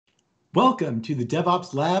Welcome to the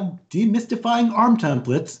DevOps Lab Demystifying ARM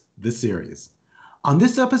Templates, the series. On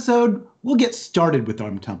this episode, we'll get started with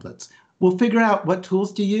ARM templates. We'll figure out what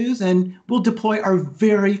tools to use, and we'll deploy our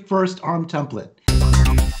very first ARM template.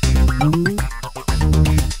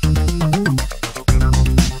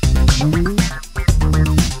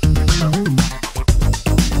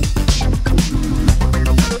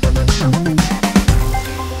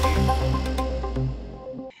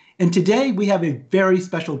 And today we have a very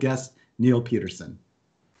special guest, Neil Peterson.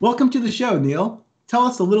 Welcome to the show, Neil. Tell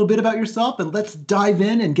us a little bit about yourself and let's dive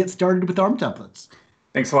in and get started with ARM templates.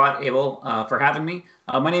 Thanks a lot, Abel, for having me.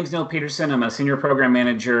 My name is Neil Peterson. I'm a senior program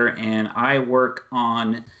manager and I work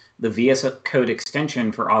on the VS Code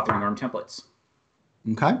extension for authoring ARM templates.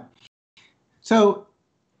 Okay. So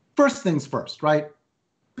first things first, right?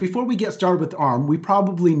 Before we get started with ARM, we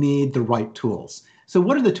probably need the right tools. So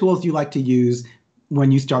what are the tools you like to use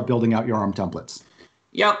when you start building out your ARM templates?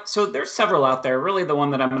 Yeah, so there's several out there. Really, the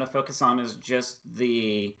one that I'm going to focus on is just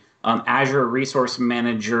the Azure Resource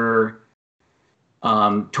Manager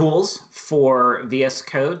tools for VS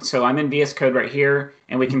Code. So I'm in VS Code right here,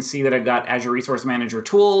 and we can see that I've got Azure Resource Manager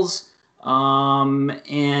tools.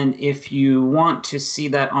 And if you want to see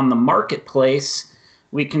that on the marketplace,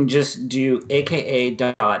 we can just do aka.ms/ARM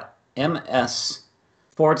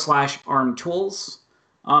tools.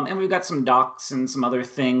 And we've got some docs and some other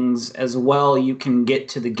things as well. You can get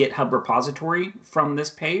to the GitHub repository from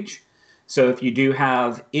this page. So if you do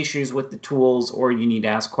have issues with the tools or you need to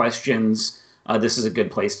ask questions, this is a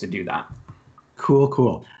good place to do that. Cool,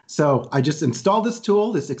 cool. So I just installed this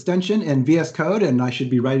tool, this extension in VS Code, and I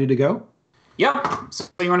should be ready to go? Yep. So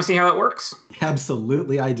you want to see how it works?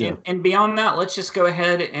 Absolutely, I do. And beyond that, let's just go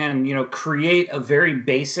ahead and create a very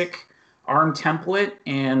basic ARM template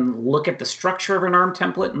and look at the structure of an ARM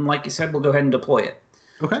template. And like you said, we'll go ahead and deploy it.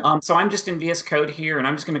 Okay. So I'm just in VS Code here, and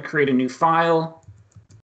I'm just going to create a new file.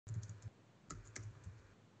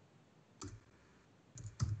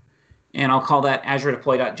 And I'll call that Azure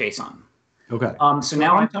deploy.json. Okay. So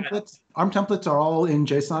now ARM templates are all in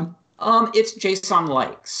JSON? It's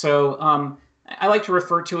JSON-like. So I like to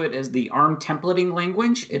refer to it as the ARM templating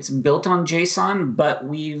language. It's built on JSON, but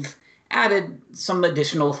we've added some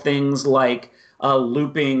additional things like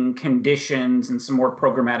looping conditions and some more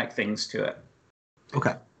programmatic things to it.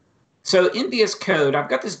 Okay. So in VS Code, I've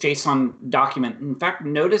got this JSON document. In fact,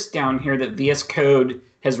 notice down here that VS Code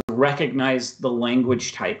has recognized the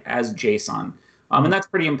language type as JSON. And that's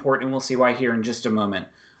pretty important. We'll see why here in just a moment.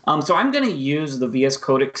 So I'm going to use the VS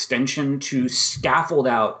Code extension to scaffold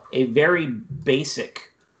out a very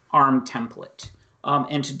basic ARM template.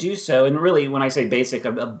 And to do so, and really when I say basic,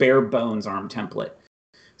 a bare bones ARM template.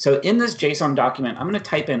 So in this JSON document, I'm going to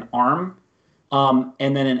type in ARM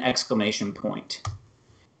and then an exclamation point.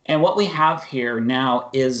 And what we have here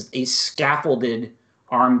now is a scaffolded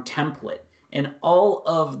ARM template. And all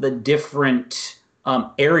of the different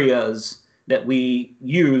areas that we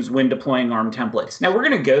use when deploying ARM templates. Now we're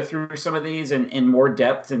going to go through some of these in more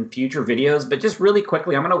depth in future videos, but just really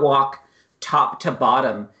quickly, I'm going to walk top to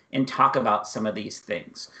bottom and talk about some of these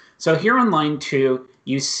things. So here on line 2,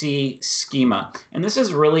 you see schema. And this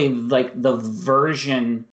is really like the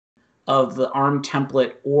version of the ARM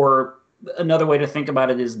template, or another way to think about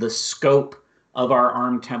it is the scope of our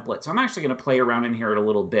ARM template. So I'm actually going to play around in here a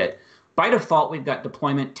little bit. By default, we've got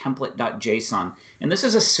deployment template.json. And this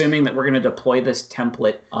is assuming that we're going to deploy this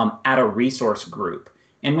template at a resource group.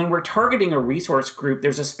 And when we're targeting a resource group,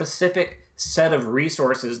 there's a specific set of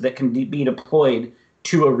resources that can be deployed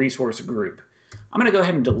to a resource group. I'm going to go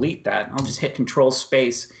ahead and delete that. I'll just hit Control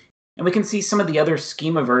Space, and we can see some of the other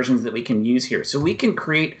schema versions that we can use here. So we can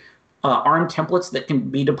create ARM templates that can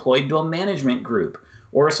be deployed to a management group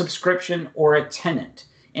or a subscription or a tenant.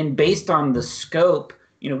 And based on the scope,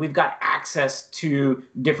 we've got access to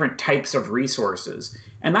different types of resources.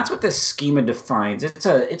 And that's what this schema defines. It's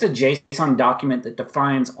a JSON document that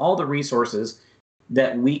defines all the resources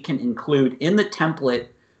that we can include in the template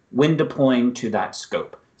when deploying to that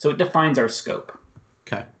scope. So it defines our scope.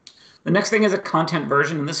 Okay. The next thing is a content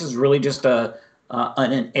version, and this is really just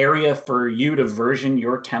an area for you to version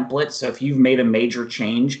your template. So if you've made a major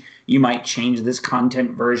change, you might change this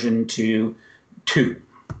content version to 2.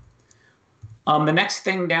 The next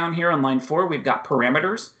thing down here on line 4, we've got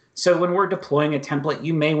parameters. So when we're deploying a template,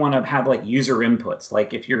 you may want to have like user inputs.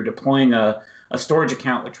 Like if you're deploying a storage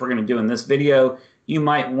account, which we're going to do in this video, you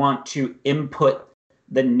might want to input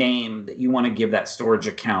the name that you want to give that storage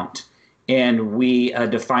account. And we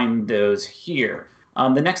define those here.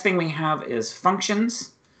 The next thing we have is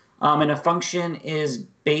functions. And a function is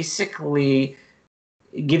basically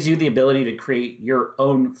it gives you the ability to create your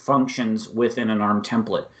own functions within an ARM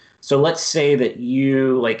template. So let's say that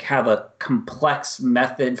you like have a complex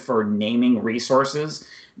method for naming resources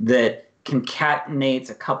that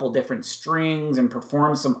concatenates a couple different strings and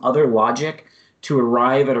performs some other logic to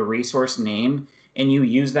arrive at a resource name, and you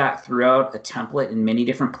use that throughout a template in many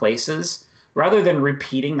different places. Rather than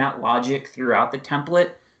repeating that logic throughout the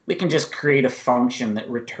template, we can just create a function that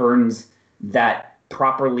returns that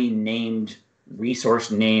properly named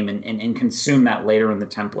resource name and consume that later in the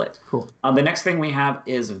template. Cool. The next thing we have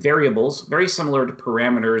is variables, very similar to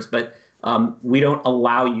parameters, but we don't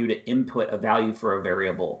allow you to input a value for a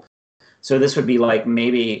variable. So this would be like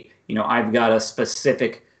maybe, I've got a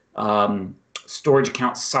specific storage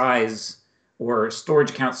account size or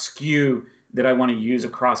storage account SKU that I want to use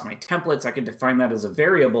across my templates. I could define that as a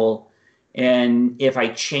variable. And if I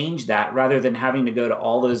change that, rather than having to go to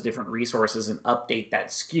all those different resources and update that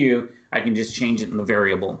SKU, I can just change it in the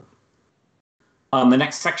variable. The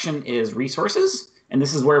next section is resources. And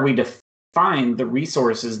this is where we define the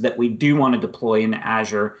resources that we do want to deploy in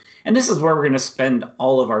Azure. And this is where we're going to spend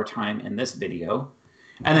all of our time in this video.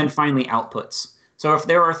 And then finally, outputs. So if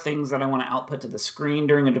there are things that I want to output to the screen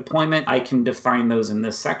during a deployment, I can define those in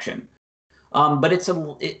this section. But it's a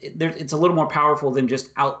little more powerful than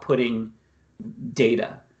just outputting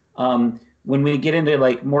data. When we get into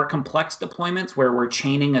like more complex deployments where we're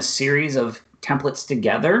chaining a series of templates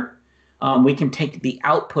together, we can take the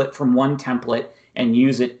output from one template and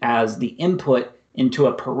use it as the input into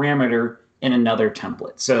a parameter in another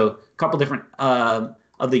template. So a couple different of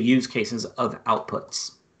the use cases of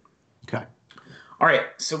outputs. Okay. All right,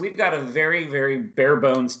 so we've got a very, very bare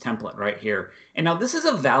bones template right here. And now this is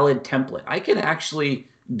a valid template. I could actually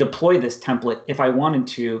deploy this template if I wanted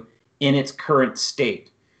to in its current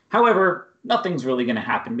state. However, nothing's really going to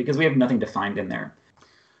happen because we have nothing defined in there.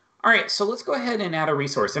 All right, so let's go ahead and add a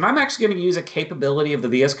resource. And I'm actually going to use a capability of the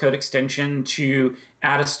VS Code extension to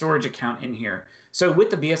add a storage account in here. So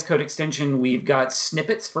with the VS Code extension, we've got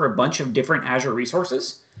snippets for a bunch of different Azure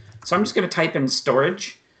resources. So I'm just going to type in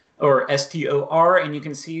storage, or STOR, and you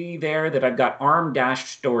can see there that I've got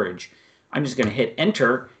ARM-storage. I'm just going to hit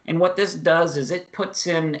enter, and what this does is it puts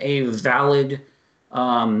in a valid,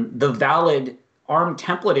 the valid ARM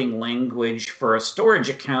templating language for a storage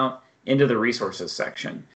account into the resources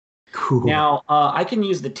section. Cool. Now, I can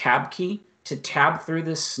use the tab key to tab through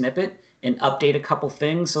this snippet and update a couple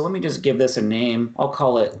things. So let me just give this a name. I'll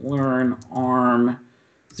call it Learn ARM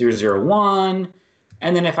 001.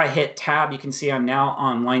 And then if I hit tab, you can see I'm now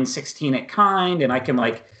on line 16 at kind, and I can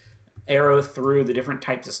like arrow through the different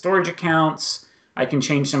types of storage accounts. I can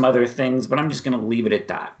change some other things, but I'm just going to leave it at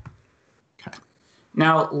that. Okay.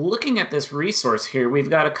 Now, looking at this resource here, we've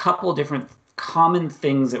got a couple different common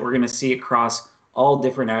things that we're going to see across all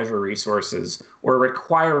different Azure resources or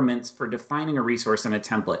requirements for defining a resource in a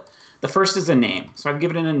template. The first is a name. So I've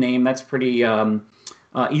given it a name. That's pretty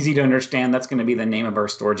easy to understand. That's going to be the name of our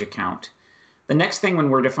storage account. The next thing when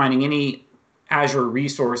we're defining any Azure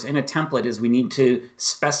resource in a template is we need to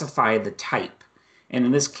specify the type. And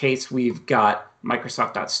in this case, we've got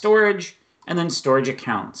Microsoft.storage and then storage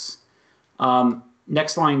accounts.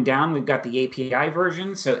 Next line down, we've got the API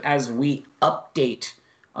version. So as we update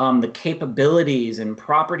the capabilities and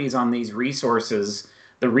properties on these resources,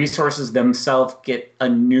 the resources themselves get a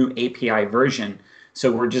new API version.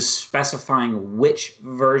 So we're just specifying which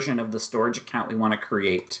version of the storage account we want to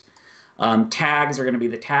create. Tags are going to be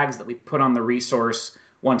the tags that we put on the resource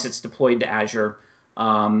once it's deployed to Azure.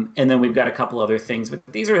 And then we've got a couple other things, but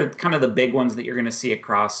these are kind of the big ones that you're going to see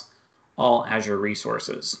across all Azure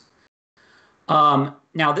resources.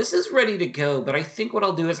 Now this is ready to go, but I think what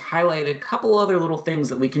I'll do is highlight a couple other little things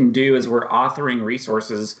that we can do as we're authoring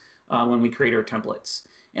resources when we create our templates.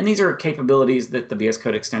 And these are capabilities that the VS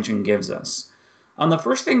Code extension gives us. The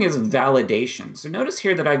first thing is validation. So notice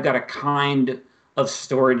here that I've got a kind of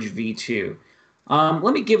storage v2.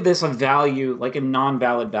 Let me give this a value, like a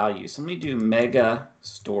non-valid value. So let me do mega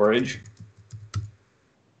storage.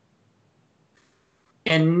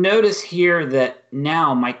 And notice here that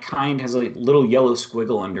now my kind has a little yellow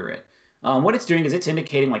squiggle under it. What it's doing is it's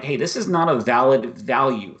indicating like, hey, this is not a valid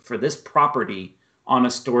value for this property on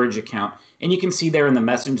a storage account. And you can see there in the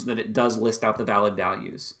message that it does list out the valid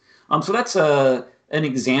values. So that's an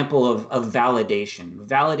example of validation,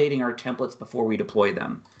 validating our templates before we deploy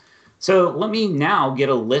them. So let me now get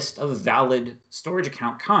a list of valid storage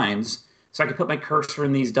account kinds. So I can put my cursor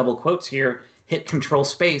in these double quotes here, hit Control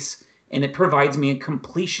Space, and it provides me a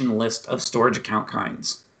completion list of storage account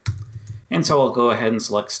kinds. And so I'll go ahead and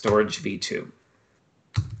select storage v2.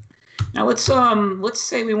 Now let's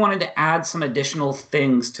say we wanted to add some additional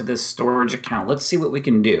things to this storage account. Let's see what we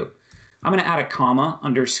can do. I'm going to add a comma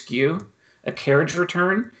under skew, a carriage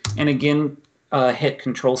return, and again hit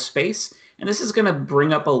Control Space. And this is going to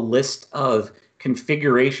bring up a list of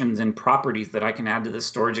configurations and properties that I can add to this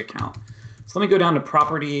storage account. So let me go down to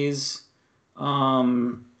Properties.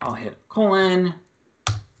 I'll hit colon,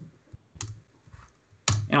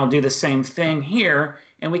 and I'll do the same thing here.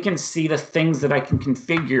 And we can see the things that I can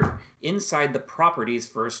configure inside the properties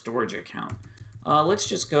for a storage account. Let's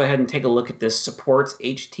just go ahead and take a look at this. Supports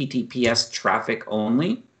HTTPS traffic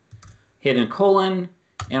only. Hit a colon,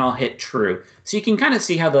 and I'll hit true. So you can kind of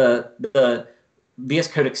see how the VS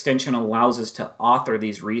Code extension allows us to author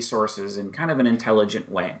these resources in kind of an intelligent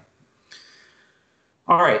way.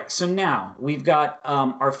 All right, so now we've got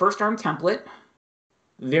our first ARM template.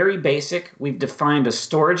 Very basic. We've defined a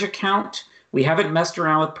storage account. We haven't messed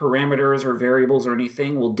around with parameters or variables or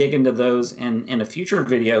anything. We'll dig into those in a future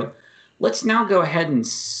video. Let's now go ahead and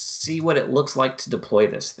see what it looks like to deploy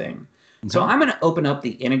this thing. Okay. So I'm going to open up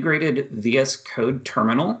the integrated VS Code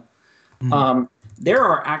terminal. Mm-hmm. There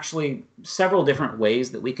are actually several different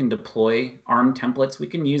ways that we can deploy ARM templates. We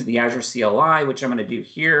can use the Azure CLI, which I'm going to do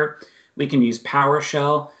here. We can use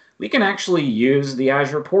PowerShell. We can actually use the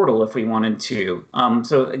Azure portal if we wanted to.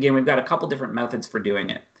 So again, we've got a couple different methods for doing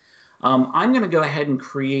it. I'm going to go ahead and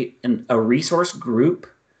create a resource group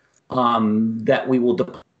that we will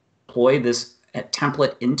deploy this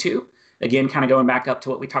template into. Again, kind of going back up to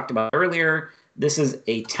what we talked about earlier, this is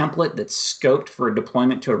a template that's scoped for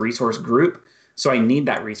deployment to a resource group. So I need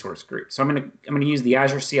that resource group. So I'm going to use the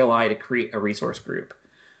Azure CLI to create a resource group.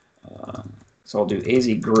 So I'll do AZ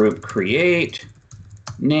group create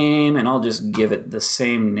name, and I'll just give it the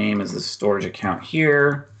same name as the storage account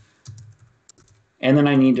here. And then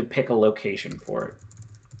I need to pick a location for it.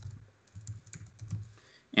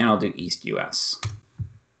 And I'll do East US.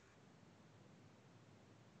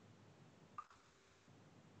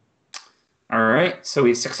 All right, so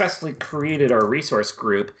we successfully created our resource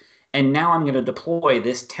group. And now I'm going to deploy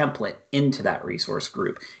this template into that resource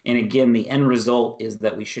group. And again, the end result is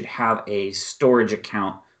that we should have a storage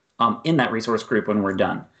account in that resource group when we're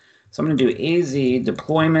done. So I'm going to do AZ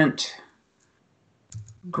deployment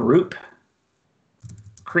group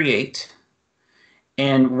create.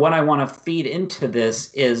 And what I want to feed into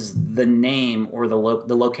this is the name or the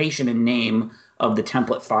location and name of the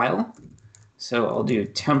template file. So I'll do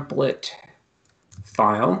template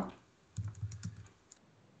file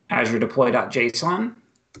Azure deploy.json,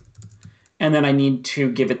 and then I need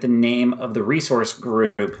to give it the name of the resource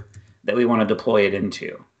group that we want to deploy it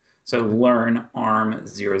into. So learn ARM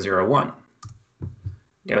 001.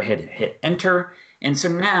 Go ahead and hit enter. And so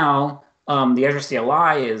now the Azure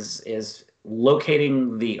CLI is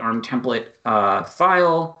locating the ARM template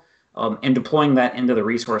file and deploying that into the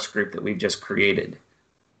resource group that we've just created.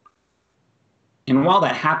 And while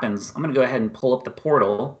that happens, I'm going to go ahead and pull up the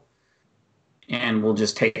portal, and we'll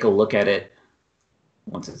just take a look at it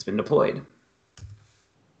once it's been deployed.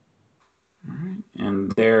 All right.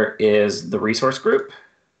 And there is the resource group.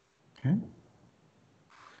 Okay.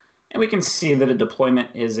 And we can see that a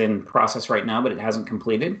deployment is in process right now, but it hasn't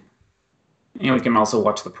completed. And we can also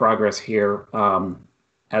watch the progress here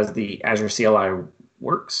as the Azure CLI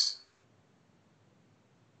works.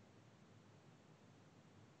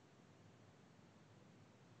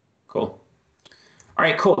 Cool. All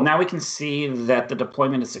right, cool. Now we can see that the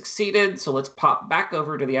deployment has succeeded. So let's pop back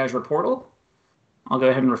over to the Azure portal. I'll go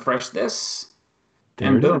ahead and refresh this.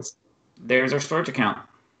 And boom, there's our storage account.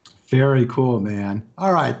 Very cool, man.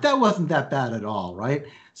 All right, that wasn't that bad at all, right?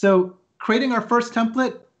 So creating our first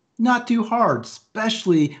template, not too hard,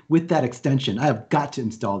 especially with that extension. I have got to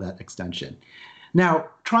install that extension. Now,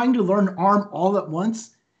 trying to learn ARM all at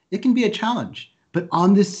once, it can be a challenge. But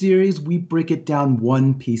on this series, we break it down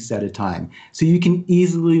one piece at a time, so you can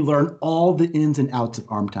easily learn all the ins and outs of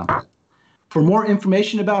ARM template. For more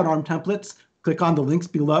information about ARM templates, click on the links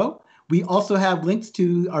below. We also have links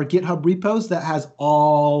to our GitHub repos that has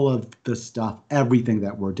all of the stuff, everything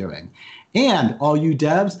that we're doing. And all you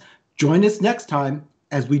devs, join us next time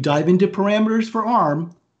as we dive into parameters for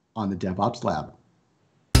ARM on the DevOps Lab.